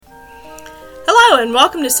Hello, and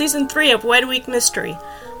welcome to Season 3 of Wait a Week Mystery.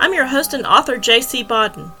 I'm your host and author, J.C.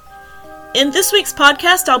 Bodden. In this week's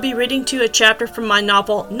podcast, I'll be reading to you a chapter from my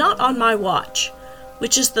novel, Not on My Watch,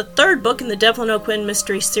 which is the third book in the Devlin O'Quinn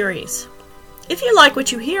mystery series. If you like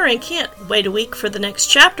what you hear and can't wait a week for the next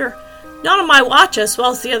chapter, Not on My Watch, as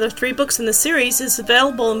well as the other 3 books in the series, is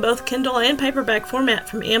available in both Kindle and paperback format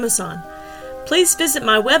from Amazon. Please visit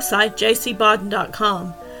my website,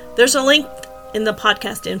 jcbodden.com. There's a link in the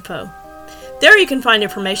podcast info. There you can find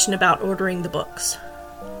information about ordering the books.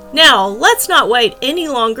 Now, let's not wait any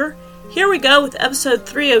longer. Here we go with episode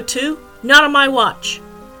 302, Not on My Watch,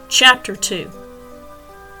 Chapter 2.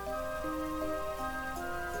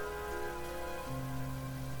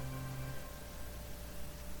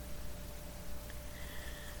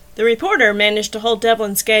 The reporter managed to hold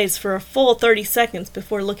Devlin's gaze for a full 30 seconds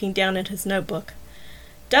before looking down at his notebook.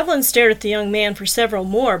 Devlin stared at the young man for several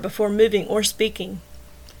more before moving or speaking.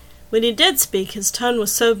 When he did speak, his tone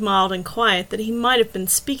was so mild and quiet that he might have been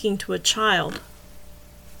speaking to a child.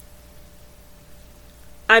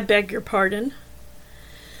 "I beg your pardon."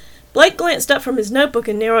 Blake glanced up from his notebook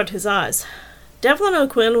and narrowed his eyes. Devlin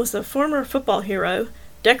O'Quinn was a former football hero,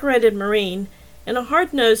 decorated Marine, and a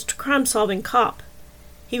hard-nosed, crime-solving cop.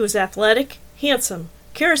 He was athletic, handsome,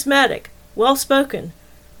 charismatic, well-spoken,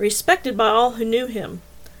 respected by all who knew him.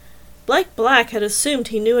 Blake Black had assumed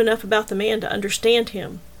he knew enough about the man to understand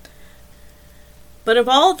him. But of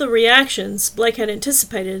all the reactions Blake had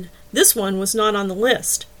anticipated, this one was not on the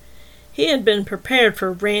list. He had been prepared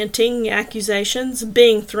for ranting accusations,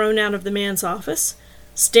 being thrown out of the man's office,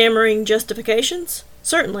 stammering justifications,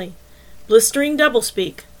 certainly, blistering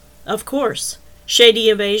doublespeak, of course,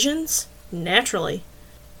 shady evasions, naturally.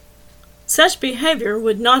 Such behavior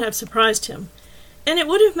would not have surprised him, and it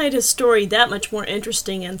would have made his story that much more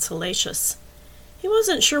interesting and salacious. He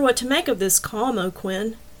wasn't sure what to make of this calm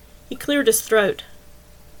O'Quinn. He cleared his throat.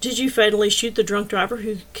 "Did you fatally shoot the drunk driver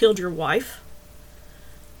who killed your wife?"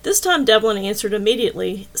 This time Devlin answered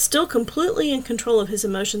immediately, still completely in control of his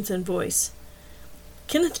emotions and voice.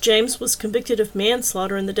 "Kenneth James was convicted of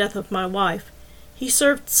manslaughter in the death of my wife. He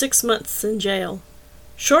served 6 months in jail.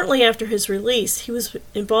 Shortly after his release, he was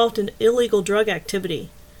involved in illegal drug activity.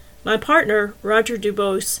 My partner, Roger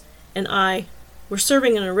Dubose, and I were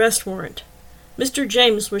serving an arrest warrant. Mr.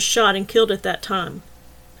 James was shot and killed at that time.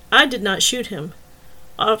 I did not shoot him.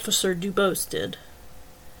 Officer Dubose did."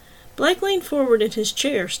 Blake leaned forward in his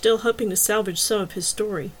chair, still hoping to salvage some of his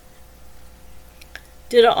story.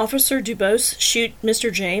 "Did Officer Dubose shoot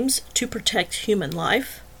Mr. James to protect human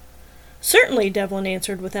life?" "Certainly," Devlin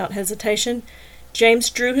answered without hesitation. "James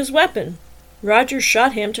drew his weapon. Roger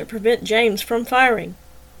shot him to prevent James from firing."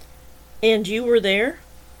 "And you were there?"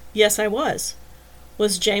 "Yes, I was."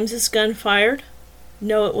 "Was James's gun fired?"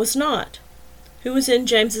 "No, it was not." "Who was in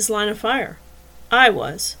James's line of fire?" "I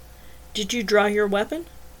was." "Did you draw your weapon?"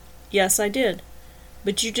 "Yes, I did."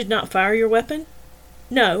 "But you did not fire your weapon?"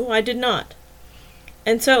 "No, I did not."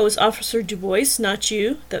 "And so it was Officer Dubois, not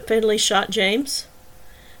you, that fatally shot James?"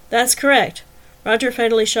 "That's correct. Roger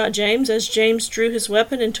fatally shot James as James drew his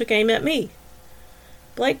weapon and took aim at me."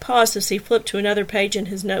 Blake paused as he flipped to another page in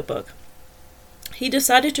his notebook. He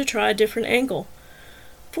decided to try a different angle.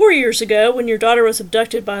 4 years ago, when your daughter was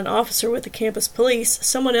abducted by an officer with the campus police,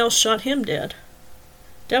 someone else shot him dead.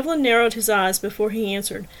 Devlin narrowed his eyes before he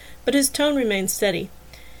answered, but his tone remained steady.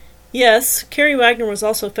 "Yes, Carrie Wagner was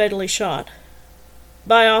also fatally shot."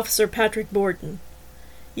 "By Officer Patrick Borden."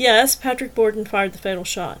 "Yes, Patrick Borden fired the fatal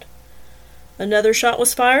shot." "Another shot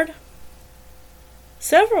was fired?"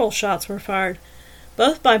 "Several shots were fired,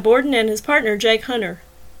 both by Borden and his partner, Jake Hunter.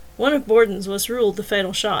 One of Borden's was ruled the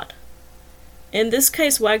fatal shot." "In this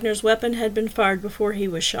case, Wagner's weapon had been fired before he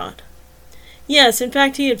was shot." "Yes, in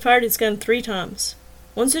fact, he had fired his gun 3 times.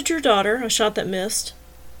 Once at your daughter, a shot that missed."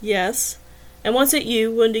 "Yes." "And once at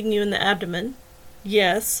you, wounding you in the abdomen."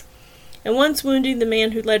 "Yes." "And once wounding the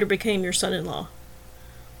man who later became your son-in-law."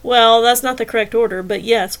 "Well, that's not the correct order, but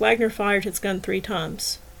yes, Wagner fired his gun 3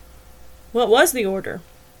 times. "What was the order?"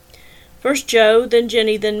 "First Joe, then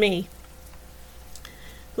Jenny, then me."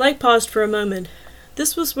 Blake paused for a moment.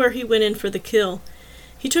 This was where he went in for the kill.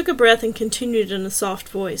 He took a breath and continued in a soft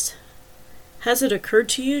voice. "Has it occurred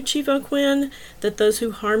to you, Chief O'Quinn, that those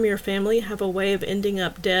who harm your family have a way of ending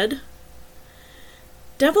up dead?"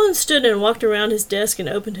 Devlin stood and walked around his desk and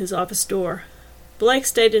opened his office door. Blake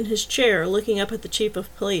stayed in his chair, looking up at the chief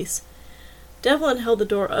of police. Devlin held the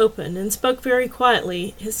door open and spoke very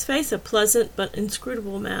quietly, his face a pleasant but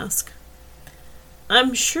inscrutable mask.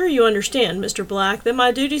 "I'm sure you understand, Mr. Black, that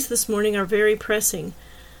my duties this morning are very pressing.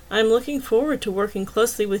 I am looking forward to working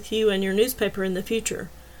closely with you and your newspaper in the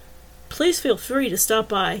future. Please feel free to stop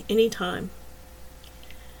by any time."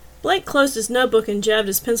 Blake closed his notebook and jabbed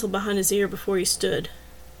his pencil behind his ear before he stood.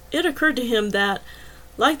 It occurred to him that,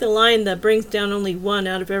 like the lion that brings down only 1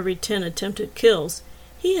 out of every 10 attempted kills,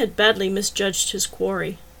 he had badly misjudged his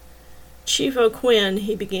quarry. "Chief O'Quinn,"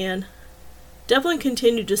 he began. Devlin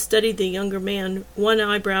continued to study the younger man, one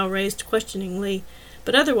eyebrow raised questioningly,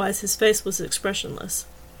 but otherwise his face was expressionless.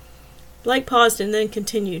 Blake paused and then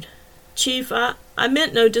continued. "Chief, I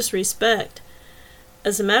meant no disrespect."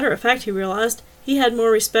 As a matter of fact, he realized, he had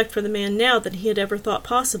more respect for the man now than he had ever thought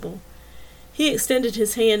possible. He extended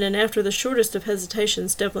his hand, and after the shortest of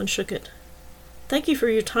hesitations, Devlin shook it. "Thank you for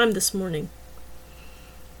your time this morning."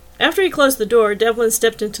 After he closed the door, Devlin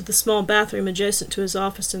stepped into the small bathroom adjacent to his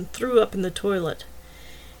office and threw up in the toilet.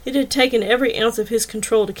 It had taken every ounce of his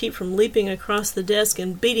control to keep from leaping across the desk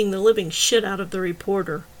and beating the living shit out of the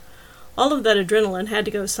reporter. All of that adrenaline had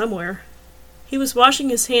to go somewhere. He was washing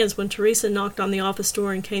his hands when Teresa knocked on the office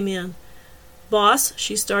door and came in. "Boss,"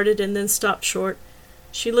 she started and then stopped short.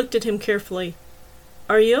 She looked at him carefully.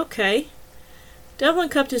 "Are you okay?" Devlin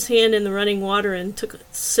cupped his hand in the running water and took a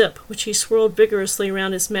sip, which he swirled vigorously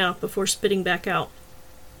around his mouth before spitting back out.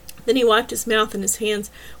 Then he wiped his mouth and his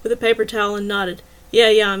hands with a paper towel and nodded. Yeah,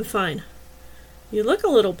 I'm fine." "You look a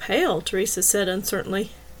little pale," Teresa said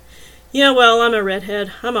uncertainly. "Yeah, well, I'm a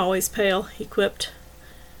redhead. I'm always pale," he quipped.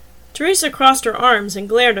 Teresa crossed her arms and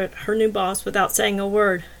glared at her new boss without saying a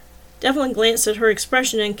word. Devlin glanced at her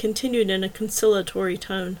expression and continued in a conciliatory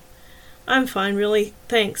tone. "I'm fine, really,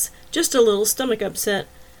 thanks. Just a little stomach upset.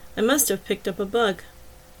 I must have picked up a bug.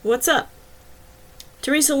 What's up?"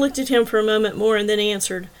 Teresa looked at him for a moment more and then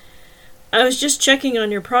answered, "I was just checking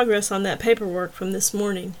on your progress on that paperwork from this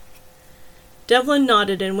morning." Devlin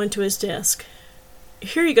nodded and went to his desk.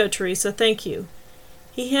 "Here you go, Teresa, thank you."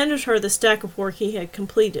 He handed her the stack of work he had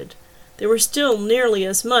completed. There was still nearly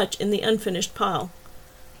as much in the unfinished pile.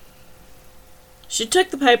 She took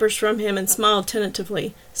the papers from him and smiled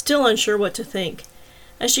tentatively, still unsure what to think.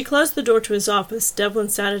 As she closed the door to his office, Devlin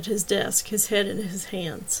sat at his desk, his head in his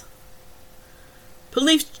hands.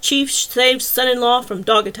 Police chief saves son-in-law from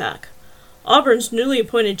dog attack. Auburn's newly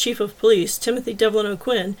appointed chief of police, Timothy Devlin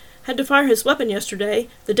O'Quinn, had to fire his weapon yesterday,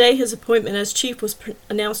 the day his appointment as chief was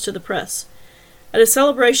announced to the press. At a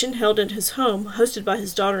celebration held at his home, hosted by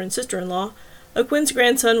his daughter and sister-in-law, O'Quinn's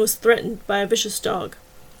grandson was threatened by a vicious dog.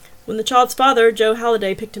 When the child's father, Joe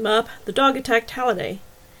Halliday, picked him up, the dog attacked Halliday.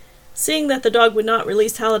 Seeing that the dog would not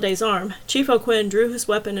release Halliday's arm, Chief O'Quinn drew his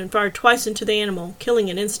weapon and fired twice into the animal, killing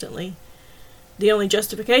it instantly. "The only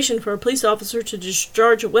justification for a police officer to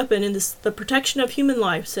discharge a weapon is the protection of human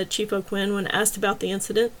life," said Chief O'Quinn when asked about the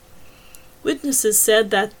incident. Witnesses said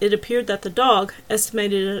that it appeared that the dog,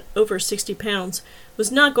 estimated at over 60 pounds,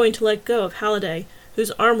 was not going to let go of Halliday,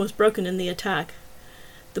 whose arm was broken in the attack.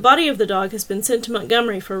 The body of the dog has been sent to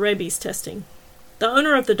Montgomery for rabies testing. The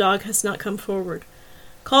owner of the dog has not come forward.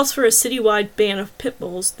 Calls for a citywide ban of pit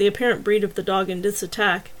bulls, the apparent breed of the dog in this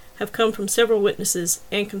attack, have come from several witnesses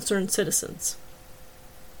and concerned citizens.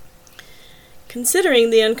 Considering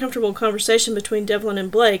the uncomfortable conversation between Devlin and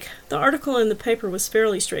Blake, the article in the paper was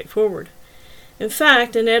fairly straightforward. In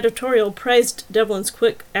fact, an editorial praised Devlin's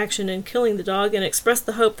quick action in killing the dog and expressed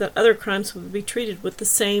the hope that other crimes would be treated with the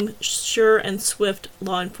same sure and swift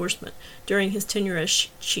law enforcement during his tenure as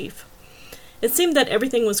chief. It seemed that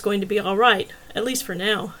everything was going to be all right, at least for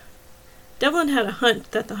now. Devlin had a hunch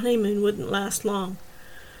that the honeymoon wouldn't last long.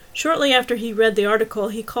 Shortly after he read the article,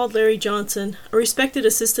 he called Larry Johnson, a respected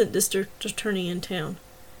assistant district attorney in town.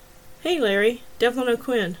 "Hey, Larry, Devlin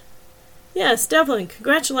O'Quinn." "Yes, Devlin,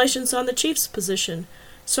 congratulations on the chief's position.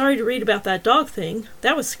 Sorry to read about that dog thing.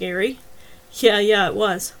 That was scary." Yeah, it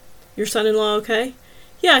was. "Your son-in-law okay?"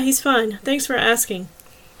 "Yeah, he's fine. Thanks for asking.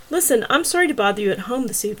 Listen, I'm sorry to bother you at home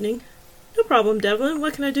this evening." "No problem, Devlin.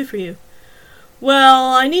 What can I do for you?" "Well,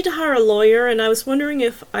 I need to hire a lawyer, and I was wondering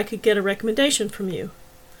if I could get a recommendation from you."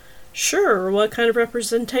 "Sure. What kind of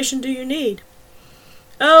representation do you need?"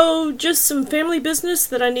 "Oh, just some family business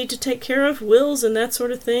that I need to take care of, wills and that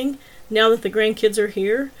sort of thing, now that the grandkids are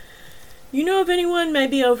here. You know of anyone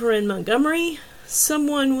maybe over in Montgomery?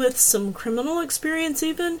 Someone with some criminal experience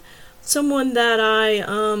even? Someone that I,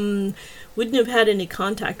 wouldn't have had any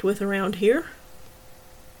contact with around here?"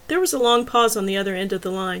 There was a long pause on the other end of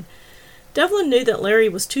the line. Devlin knew that Larry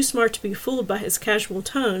was too smart to be fooled by his casual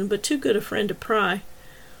tone, but too good a friend to pry.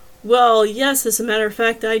 "Well, yes, as a matter of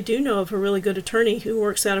fact, I do know of a really good attorney who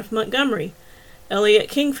works out of Montgomery. Elliot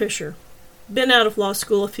Kingfisher. Been out of law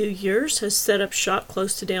school a few years, has set up shop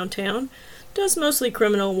close to downtown, does mostly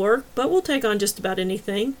criminal work, but will take on just about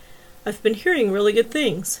anything. I've been hearing really good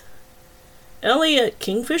things." "Elliot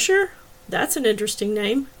Kingfisher? That's an interesting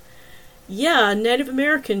name." "Yeah, Native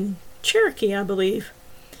American, Cherokee, I believe.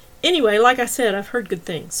 Anyway, like I said, I've heard good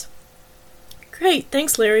things. Great,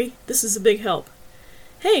 thanks, Larry. This is a big help.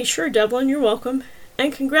 Hey, sure, Devlin, you're welcome.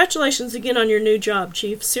 And congratulations again on your new job,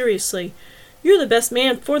 Chief. Seriously, you're the best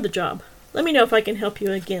man for the job. Let me know if I can help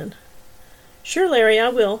you again. Sure, Larry, I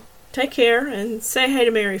will. Take care, and say hey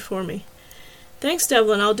to Mary for me. Thanks,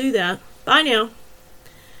 Devlin, I'll do that. Bye now.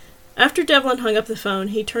 After Devlin hung up the phone,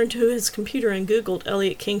 he turned to his computer and Googled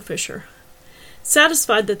Elliot Kingfisher.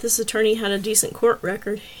 Satisfied that this attorney had a decent court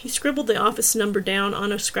record, he scribbled the office number down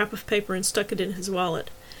on a scrap of paper and stuck it in his wallet.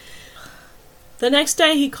 The next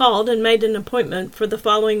day he called and made an appointment for the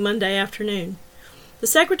following Monday afternoon. The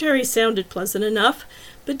secretary sounded pleasant enough,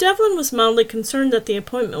 but Devlin was mildly concerned that the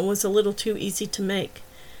appointment was a little too easy to make.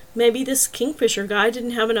 Maybe this Kingfisher guy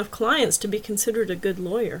didn't have enough clients to be considered a good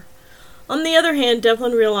lawyer. On the other hand,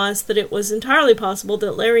 Devlin realized that it was entirely possible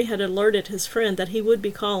that Larry had alerted his friend that he would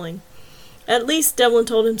be calling. At least, Devlin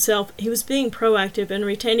told himself, he was being proactive and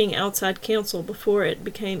retaining outside counsel before it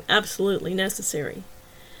became absolutely necessary.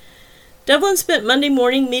 Devlin spent Monday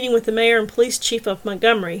morning meeting with the mayor and police chief of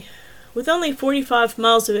Montgomery. With only 45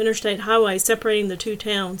 miles of interstate highway separating the two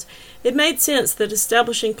towns, it made sense that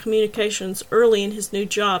establishing communications early in his new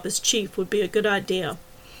job as chief would be a good idea.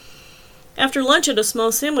 After lunch at a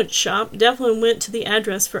small sandwich shop, Devlin went to the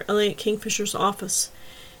address for Elliot Kingfisher's office.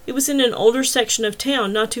 It was in an older section of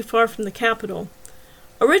town, not too far from the capital.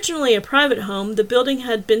 Originally a private home, the building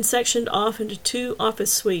had been sectioned off into 2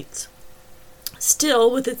 office suites. Still,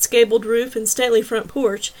 with its gabled roof and stately front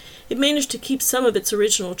porch, it managed to keep some of its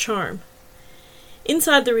original charm.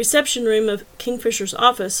 Inside the reception room of Kingfisher's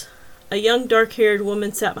office, a young dark-haired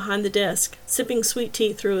woman sat behind the desk, sipping sweet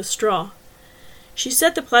tea through a straw. She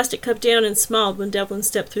set the plastic cup down and smiled when Devlin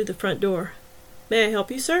stepped through the front door. "May I help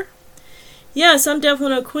you, sir?" "Yes, I'm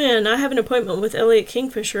Devlin O'Quinn. I have an appointment with Elliot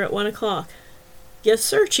Kingfisher at 1 o'clock. "Yes,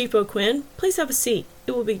 sir, Chief O'Quinn. Please have a seat.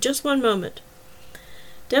 It will be just 1 moment.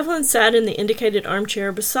 Devlin sat in the indicated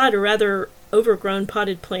armchair beside a rather overgrown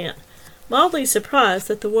potted plant, mildly surprised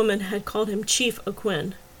that the woman had called him Chief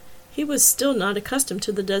O'Quinn. He was still not accustomed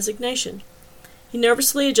to the designation. He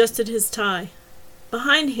nervously adjusted his tie.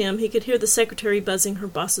 Behind him he could hear the secretary buzzing her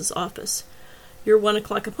boss's office. "Your 1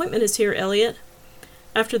 o'clock appointment is here, Elliot."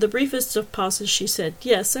 After the briefest of pauses, she said,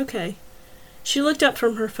 "Yes, okay." She looked up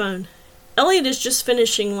from her phone. "Elliot is just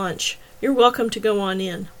finishing lunch. You're welcome to go on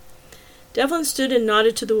in." Devlin stood and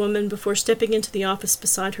nodded to the woman before stepping into the office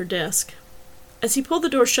beside her desk. As he pulled the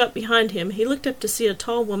door shut behind him, he looked up to see a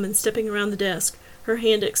tall woman stepping around the desk, her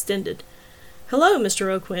hand extended. "Hello, Mr.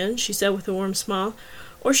 O'Quinn," she said with a warm smile.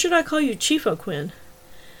 "Or should I call you Chief O'Quinn?"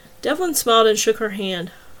 Devlin smiled and shook her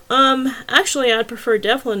hand. Actually, I'd prefer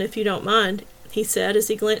Devlin if you don't mind," he said as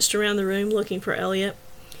he glanced around the room looking for Elliot.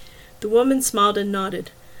 The woman smiled and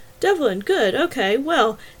nodded. "Devlin, good, okay,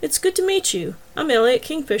 well, it's good to meet you. I'm Elliot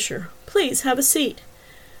Kingfisher. Please, have a seat."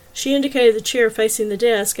 She indicated the chair facing the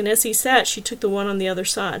desk, and as he sat, she took the one on the other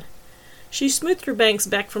side. She smoothed her bangs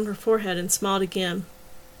back from her forehead and smiled again.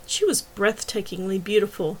 She was breathtakingly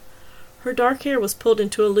beautiful. Her dark hair was pulled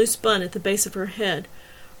into a loose bun at the base of her head.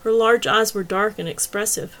 Her large eyes were dark and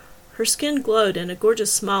expressive. Her skin glowed, and a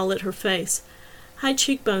gorgeous smile lit her face. High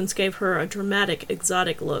cheekbones gave her a dramatic,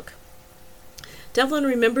 exotic look. Devlin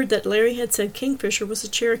remembered that Larry had said Kingfisher was a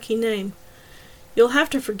Cherokee name. "You'll have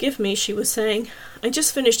to forgive me," she was saying. "I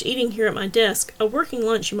just finished eating here at my desk, a working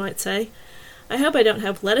lunch, you might say. I hope I don't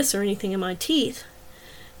have lettuce or anything in my teeth."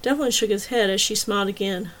 Devlin shook his head as she smiled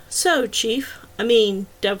again. "So,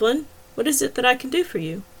 Devlin, what is it that I can do for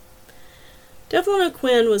you?" Devlin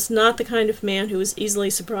O'Quinn was not the kind of man who was easily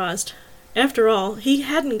surprised. After all, he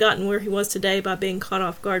hadn't gotten where he was today by being caught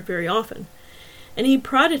off guard very often, and he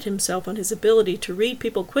prided himself on his ability to read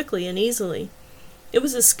people quickly and easily. It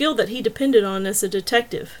was a skill that he depended on as a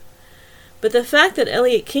detective. But the fact that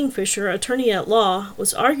Elliot Kingfisher, attorney at law,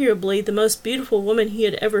 was arguably the most beautiful woman he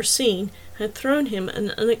had ever seen, had thrown him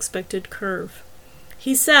an unexpected curve.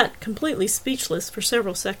 He sat completely speechless for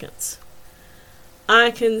several seconds. "I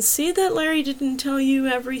can see that Larry didn't tell you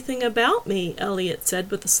everything about me," Elliot said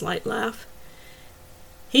with a slight laugh.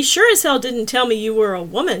 "He sure as hell didn't tell me you were a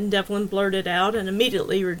woman," Devlin blurted out, and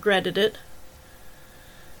immediately regretted it.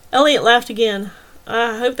 Elliot laughed again.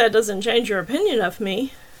 "I hope that doesn't change your opinion of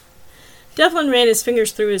me." Devlin ran his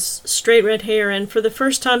fingers through his straight red hair, and for the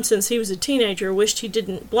first time since he was a teenager wished he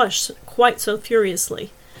didn't blush quite so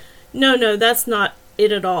furiously. No, that's not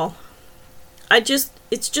it at all.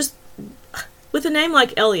 It's just, with a name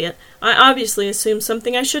like Elliot, I obviously assumed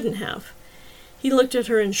something I shouldn't have." He looked at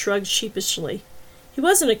her and shrugged sheepishly. He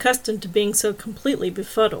wasn't accustomed to being so completely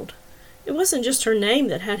befuddled. It wasn't just her name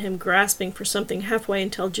that had him grasping for something halfway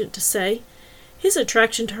intelligent to say. His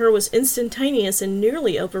attraction to her was instantaneous and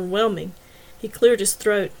nearly overwhelming. He cleared his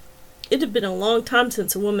throat. It had been a long time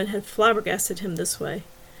since a woman had flabbergasted him this way.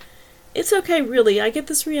 "It's okay, really. I get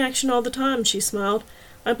this reaction all the time," she smiled.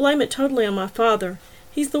 "I blame it totally on my father.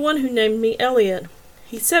 He's the one who named me Elliot.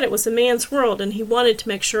 He said it was a man's world, and he wanted to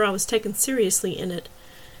make sure I was taken seriously in it.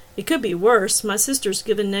 It could be worse. My sister's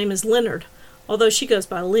given name is Leonard, although she goes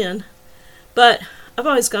by Lynn. But I've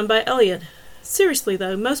always gone by Elliot. Seriously,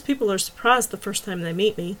 though, most people are surprised the first time they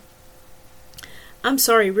meet me." "I'm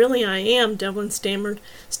sorry, really I am," Devlin stammered,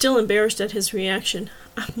 still embarrassed at his reaction.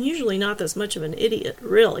 "I'm usually not this much of an idiot,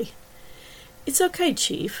 really." "It's okay,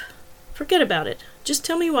 Chief. Forget about it. Just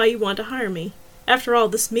tell me why you want to hire me. After all,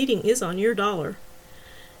 this meeting is on your dollar."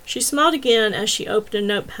 She smiled again as she opened a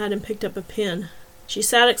notepad and picked up a pen. She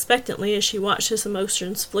sat expectantly as she watched his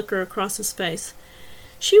emotions flicker across his face.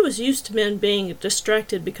 She was used to men being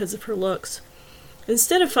distracted because of her looks.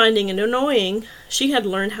 Instead of finding it annoying, she had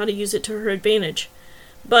learned how to use it to her advantage.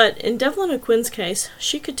 But in Devlin O'Quinn's case,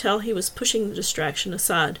 she could tell he was pushing the distraction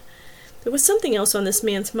aside. There was something else on this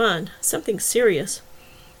man's mind, something serious.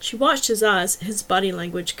 She watched his eyes, his body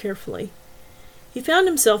language carefully. He found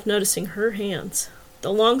himself noticing her hands.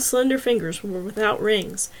 The long, slender fingers were without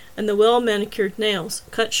rings, and the well-manicured nails,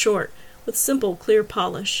 cut short, with simple, clear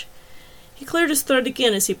polish. He cleared his throat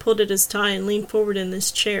again as he pulled at his tie and leaned forward in his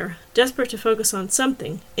chair, desperate to focus on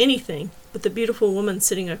something, anything, but the beautiful woman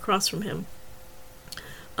sitting across from him.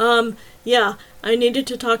 Yeah, I needed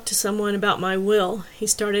to talk to someone about my will," he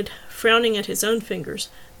started, frowning at his own fingers,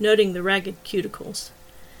 noting the ragged cuticles.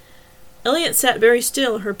 Elliot sat very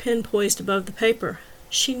still, her pen poised above the paper.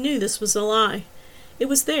 She knew this was a lie. It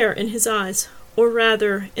was there, in his eyes, or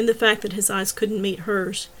rather, in the fact that his eyes couldn't meet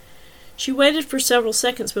hers. She waited for several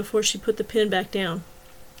seconds before she put the pen back down.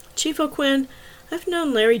 "Chief O'Quinn, I've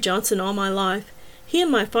known Larry Johnson all my life. He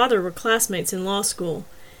and my father were classmates in law school.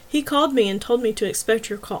 He called me and told me to expect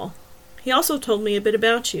your call. He also told me a bit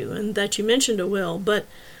about you, and that you mentioned a will, but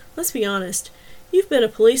let's be honest. You've been a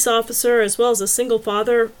police officer as well as a single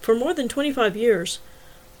father for more than 25 years.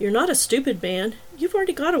 You're not a stupid man. You've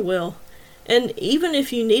already got a will. And even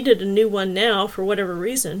if you needed a new one now, for whatever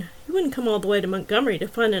reason, you wouldn't come all the way to Montgomery to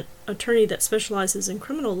find an attorney that specializes in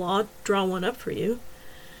criminal law draw one up for you."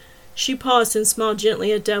 She paused and smiled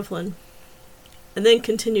gently at Devlin, and then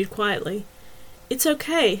continued quietly. "It's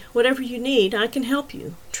okay. Whatever you need, I can help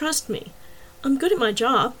you. Trust me. I'm good at my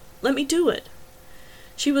job. Let me do it."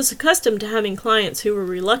 She was accustomed to having clients who were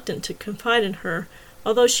reluctant to confide in her,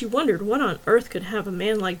 although she wondered what on earth could have a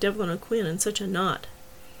man like Devlin O'Quinn in such a knot.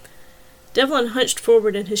 Devlin hunched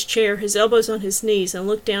forward in his chair, his elbows on his knees, and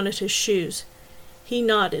looked down at his shoes. He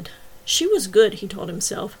nodded. She was good, he told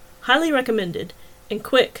himself. Highly recommended. And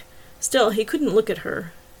quick. Still, he couldn't look at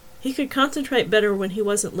her. He could concentrate better when he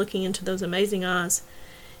wasn't looking into those amazing eyes.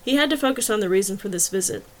 He had to focus on the reason for this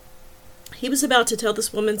visit. He was about to tell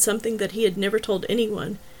this woman something that he had never told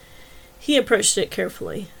anyone. He approached it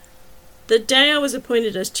carefully. "The day I was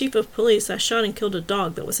appointed as chief of police, I shot and killed a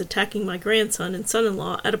dog that was attacking my grandson and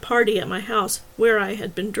son-in-law at a party at my house where I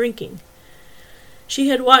had been drinking." She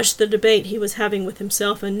had watched the debate he was having with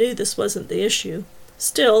himself and knew this wasn't the issue.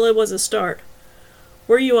 Still, it was a start.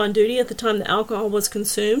 "Were you on duty at the time the alcohol was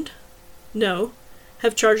consumed?" "No."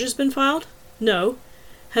 "Have charges been filed?" "No."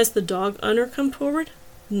 "Has the dog owner come forward?"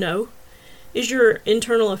 "No." "Is your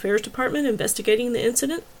internal affairs department investigating the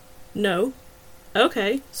incident?" "No."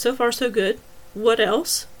 "Okay, so far so good. What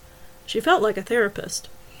else?" She felt like a therapist.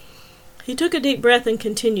 He took a deep breath and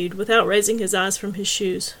continued, without raising his eyes from his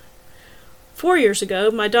shoes. 4 years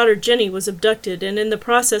ago, my daughter Jenny was abducted, and in the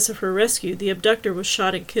process of her rescue, the abductor was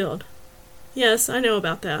shot and killed." "Yes, I know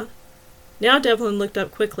about that." Now Devlin looked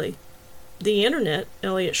up quickly. "The internet,"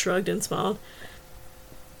 Elliot shrugged and smiled.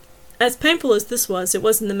 As painful as this was, it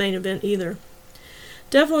wasn't the main event either.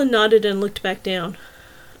 Devlin nodded and looked back down.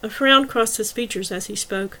 A frown crossed his features as he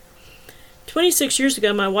spoke. 26 years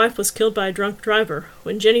ago, my wife was killed by a drunk driver,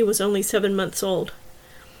 when Jenny was only 7 months old."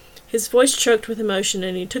 His voice choked with emotion,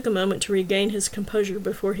 and he took a moment to regain his composure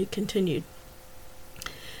before he continued.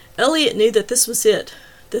 Elliot knew that this was it,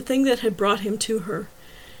 the thing that had brought him to her.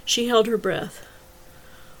 She held her breath.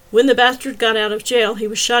 "When the bastard got out of jail, he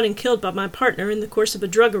was shot and killed by my partner in the course of a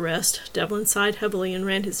drug arrest." Devlin sighed heavily and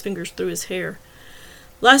ran his fingers through his hair.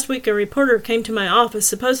 "Last week a reporter came to my office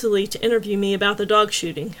supposedly to interview me about the dog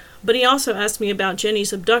shooting, but he also asked me about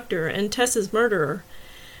Jenny's abductor and Tess's murderer.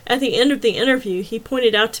 At the end of the interview, he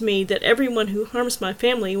pointed out to me that everyone who harms my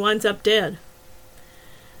family winds up dead."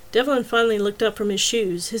 Devlin finally looked up from his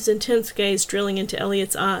shoes, his intense gaze drilling into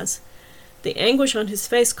Elliot's eyes. The anguish on his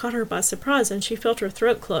face caught her by surprise, and she felt her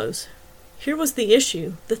throat close. Here was the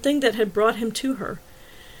issue, the thing that had brought him to her.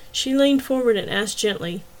 She leaned forward and asked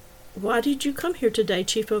gently, "Why did you come here today,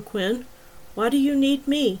 Chief O'Quinn? Why do you need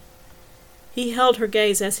me?" He held her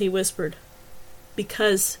gaze as he whispered,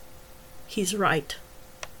 "Because he's right."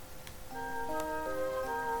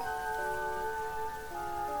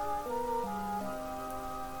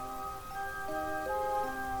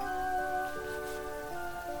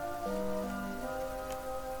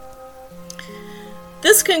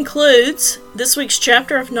 This concludes this week's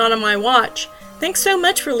chapter of Not on My Watch. Thanks so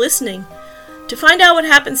much for listening. To find out what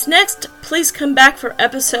happens next, please come back for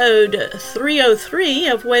episode 303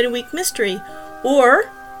 of Wait a Week Mystery,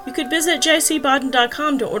 or you could visit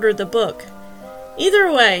jcbodden.com to order the book.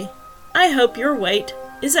 Either way, I hope your wait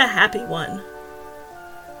is a happy one.